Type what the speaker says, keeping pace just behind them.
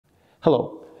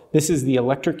Hello, this is the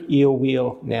electric eel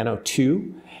wheel Nano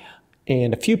 2,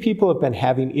 and a few people have been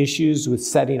having issues with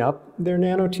setting up their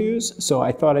Nano 2s, so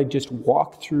I thought I'd just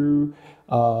walk through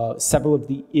several of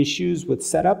the issues with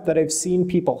setup that I've seen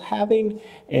people having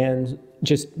and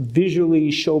just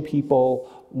visually show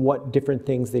people what different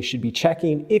things they should be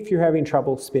checking if you're having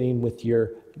trouble spinning with your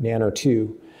Nano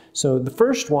 2. So the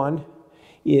first one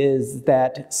is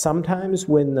that sometimes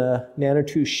when the Nano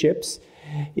 2 ships,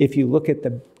 if you look at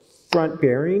the front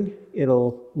bearing,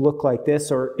 it'll look like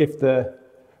this, or if the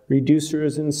reducer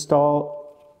is installed,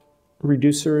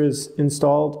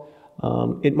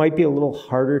 it might be a little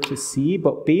harder to see,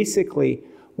 but basically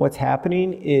what's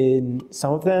happening in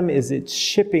some of them is it's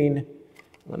shipping.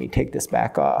 Let me take this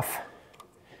back off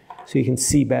so you can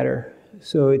see better.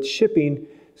 So it's shipping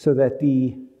so that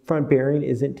the front bearing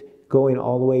isn't going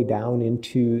all the way down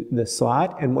into the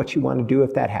slot, and what you want to do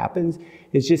if that happens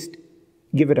is just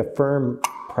give it a firm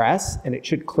press and it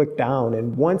should click down,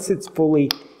 and once it's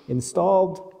fully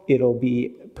installed it'll be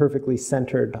perfectly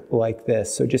centered like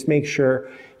this. So just make sure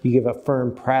you give a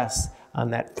firm press on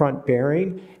that front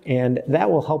bearing, and that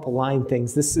will help align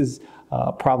things. This is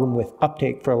a problem with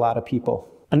uptake for a lot of people.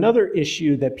 Another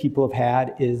issue that people have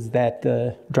had is that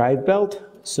the drive belt.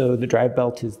 So the drive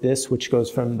belt is this, which goes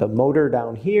from the motor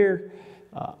down here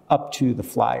up to the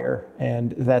flyer,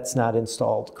 and that's not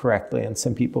installed correctly on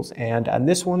some people's, and on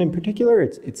this one in particular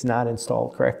it's not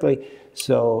installed correctly.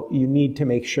 So you need to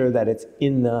make sure that it's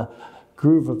in the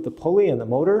groove of the pulley and the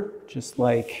motor, just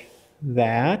like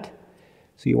that.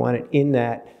 So you want it in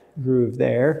that groove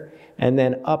there, and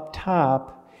then up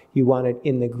top you want it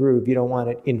in the groove. You don't want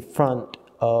it in front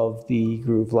of the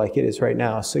groove like it is right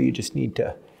now. So you just need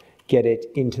to get it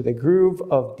into the groove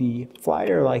of the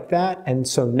flyer like that, and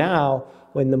so now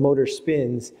when the motor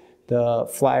spins, the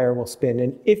flyer will spin.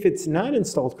 And if it's not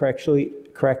installed correctly,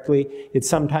 it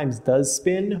sometimes does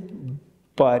spin,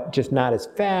 but just not as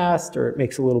fast, or it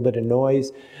makes a little bit of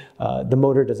noise. The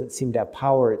motor doesn't seem to have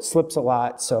power, it slips a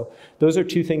lot. So those are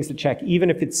two things to check. Even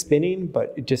if it's spinning,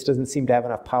 but it just doesn't seem to have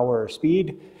enough power or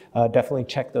speed, definitely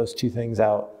check those two things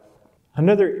out.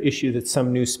 Another issue that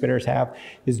some new spinners have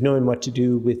is knowing what to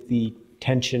do with the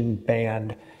tension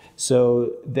band.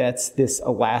 So that's this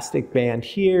elastic band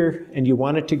here, and you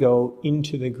want it to go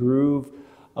into the groove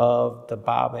of the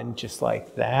bobbin just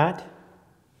like that.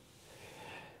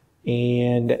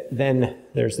 And then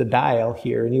there's the dial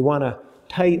here, and you want to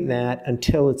tighten that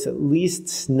until it's at least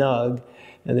snug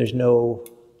and there's no,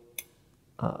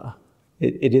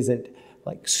 it isn't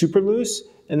like super loose.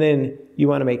 And then you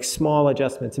want to make small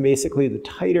adjustments, and basically the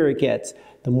tighter it gets,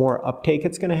 the more uptake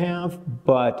it's going to have.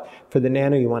 But for the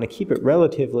Nano, you want to keep it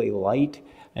relatively light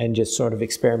and just sort of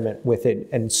experiment with it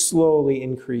and slowly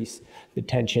increase the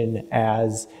tension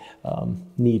as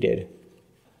needed.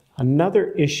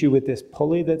 Another issue with this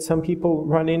pulley that some people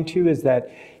run into is that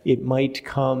it might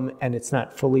come and it's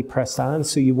not fully pressed on.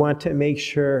 So you want to make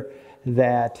sure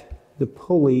that the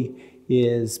pulley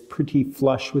is pretty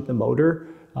flush with the motor.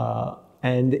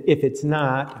 And if it's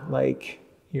not, like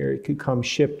here, it could come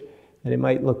shipped and it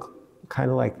might look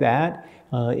kind of like that.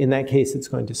 In that case, it's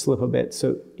going to slip a bit.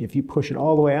 So if you push it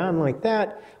all the way on like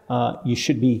that, you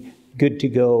should be good to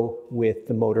go with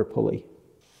the motor pulley.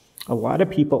 A lot of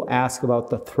people ask about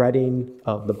the threading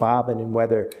of the bobbin and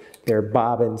whether their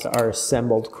bobbins are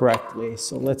assembled correctly.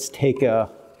 So let's take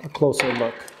a closer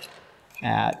look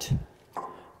at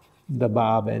the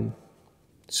bobbin.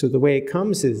 So the way it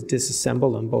comes is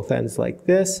disassembled on both ends like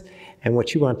this, and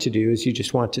what you want to do is you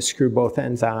just want to screw both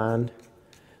ends on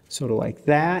sort of like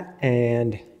that,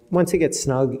 and once it gets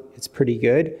snug, it's pretty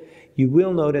good. You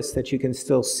will notice that you can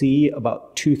still see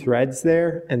about 2 threads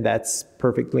there, and that's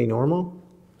perfectly normal.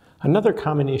 Another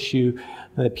common issue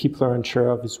that people are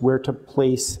unsure of is where to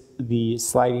place the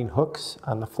sliding hooks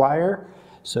on the flyer.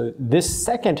 So this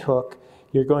second hook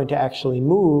you're going to actually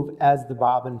move as the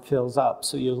bobbin fills up.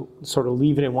 So you'll sort of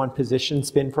leave it in one position,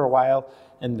 spin for a while,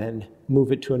 and then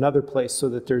move it to another place so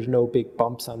that there's no big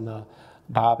bumps on the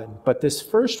bobbin. But this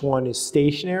first one is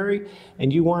stationary,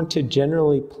 and you want to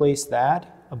generally place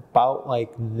that about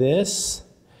like this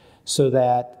so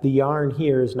that the yarn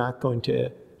here is not going to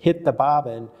hit the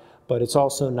bobbin, but it's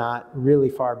also not really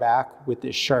far back with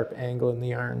this sharp angle in the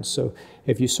yarn. So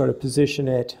if you sort of position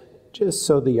it just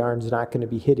so the yarn's not going to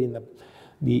be hitting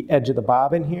the edge of the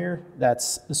bobbin here,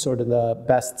 that's sort of the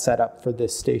best setup for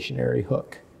this stationary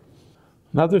hook.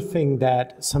 Another thing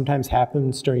that sometimes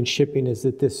happens during shipping is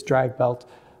that this drive belt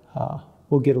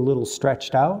will get a little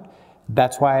stretched out.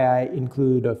 That's why I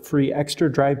include a free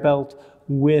extra drive belt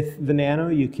with the Nano.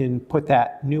 You can put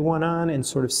that new one on and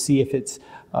sort of see if it's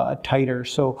tighter.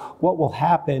 So what will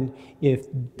happen if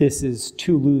this is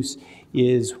too loose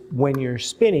is when you're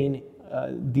spinning,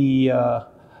 the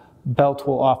belt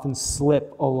will often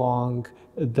slip along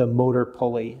the motor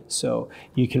pulley. So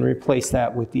you can replace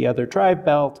that with the other drive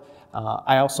belt.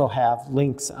 I also have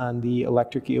links on the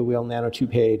Electric Eel Wheel Nano 2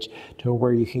 page to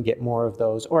where you can get more of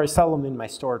those. Or I sell them in my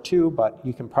store too, but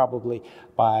you can probably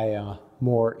buy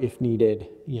more if needed,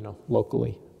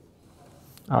 locally.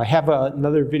 I have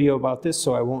another video about this,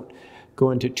 so I won't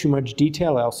go into too much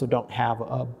detail. I also don't have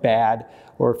a bad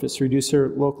orifice reducer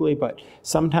locally, but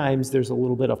sometimes there's a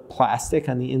little bit of plastic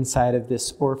on the inside of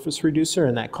this orifice reducer,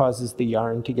 and that causes the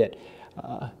yarn to get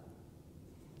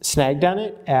snagged on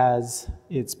it as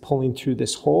it's pulling through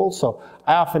this hole. So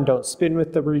I often don't spin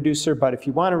with the reducer, but if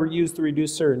you want to reuse the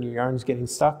reducer and your yarn's getting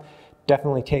stuck,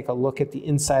 definitely take a look at the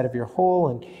inside of your hole,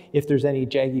 and if there's any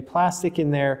jaggy plastic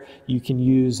in there, you can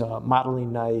use a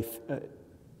modeling knife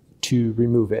to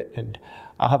remove it. And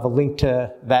I'll have a link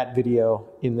to that video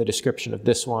in the description of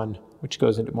this one, which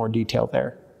goes into more detail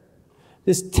there.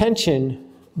 This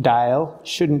tension dial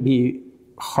shouldn't be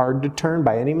hard to turn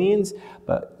by any means,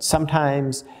 but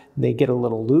sometimes they get a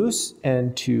little loose,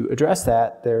 and to address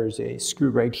that, there's a screw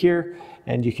right here,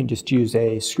 and you can just use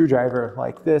a screwdriver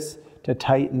like this to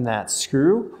tighten that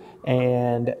screw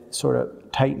and sort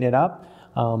of tighten it up.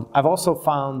 I've also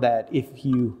found that if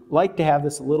you like to have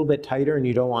this a little bit tighter and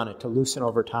you don't want it to loosen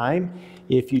over time,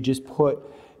 if you just put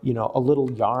a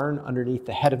little yarn underneath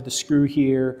the head of the screw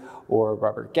here, or a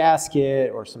rubber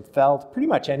gasket, or some felt, pretty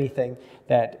much anything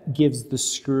that gives the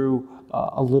screw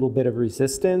a little bit of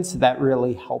resistance, that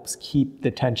really helps keep the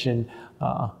tension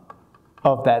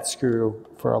of that screw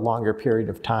for a longer period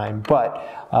of time.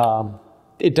 But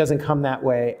it doesn't come that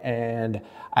way, and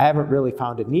I haven't really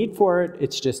found a need for it.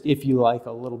 It's just if you like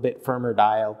a little bit firmer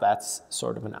dial, that's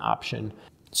sort of an option.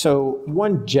 So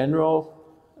one general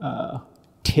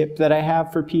tip that I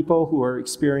have for people who are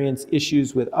experience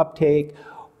issues with uptake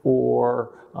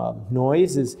or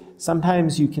noise is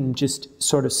sometimes you can just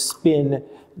sort of spin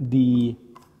the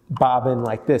bobbin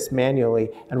like this manually,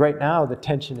 and right now the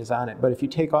tension is on it, but if you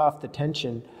take off the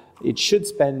tension, it should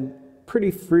spin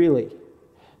pretty freely.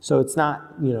 So it's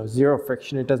not, zero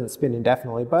friction, it doesn't spin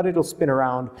indefinitely, but it'll spin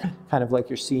around kind of like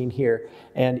you're seeing here.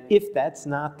 And if that's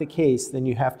not the case, then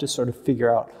you have to sort of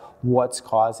figure out what's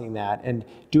causing that. And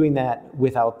doing that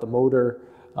without the motor,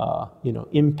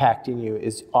 impacting you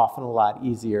is often a lot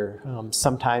easier.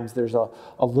 Sometimes there's a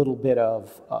little bit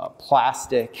of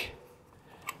plastic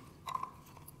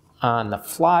on the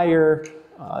flyer.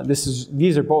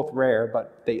 These are both rare,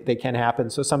 but they can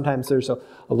happen. So sometimes there's a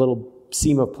little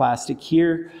seam of plastic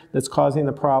here that's causing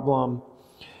the problem,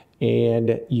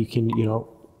 and you can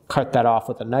cut that off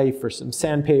with a knife or some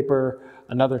sandpaper.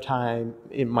 Another time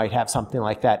it might have something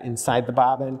like that inside the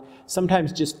bobbin.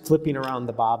 Sometimes just flipping around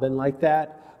the bobbin like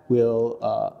that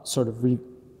will sort of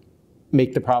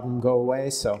make the problem go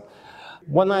away. So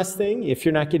one last thing, if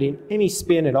you're not getting any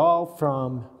spin at all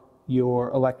from your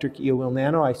Electric Eel Wheel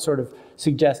Nano, I sort of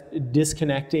suggest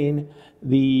disconnecting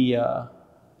the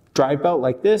drive belt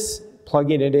like this,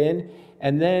 plugging it in,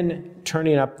 and then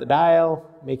turning up the dial,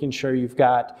 making sure you've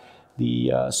got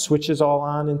the switches all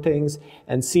on and things,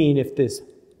 and seeing if this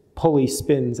pulley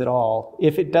spins at all.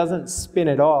 If it doesn't spin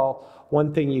at all,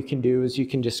 one thing you can do is you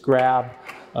can just grab,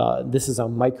 this is a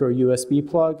micro USB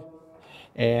plug,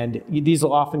 and these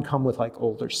will often come with like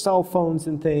older cell phones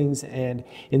and things, and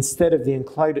instead of the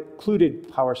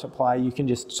included power supply, you can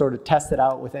just sort of test it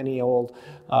out with any old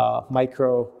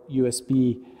micro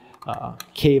USB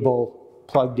cable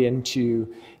plugged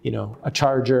into a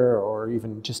charger or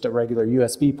even just a regular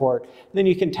USB port. And then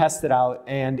you can test it out,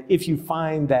 and if you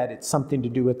find that it's something to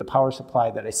do with the power supply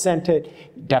that I sent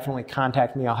it, definitely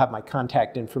contact me. I'll have my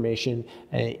contact information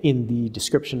in the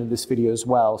description of this video as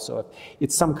well. So if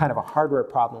it's some kind of a hardware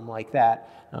problem like that,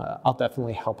 I'll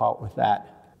definitely help out with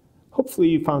that. Hopefully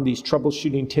you found these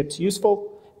troubleshooting tips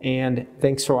useful, and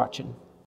thanks for watching.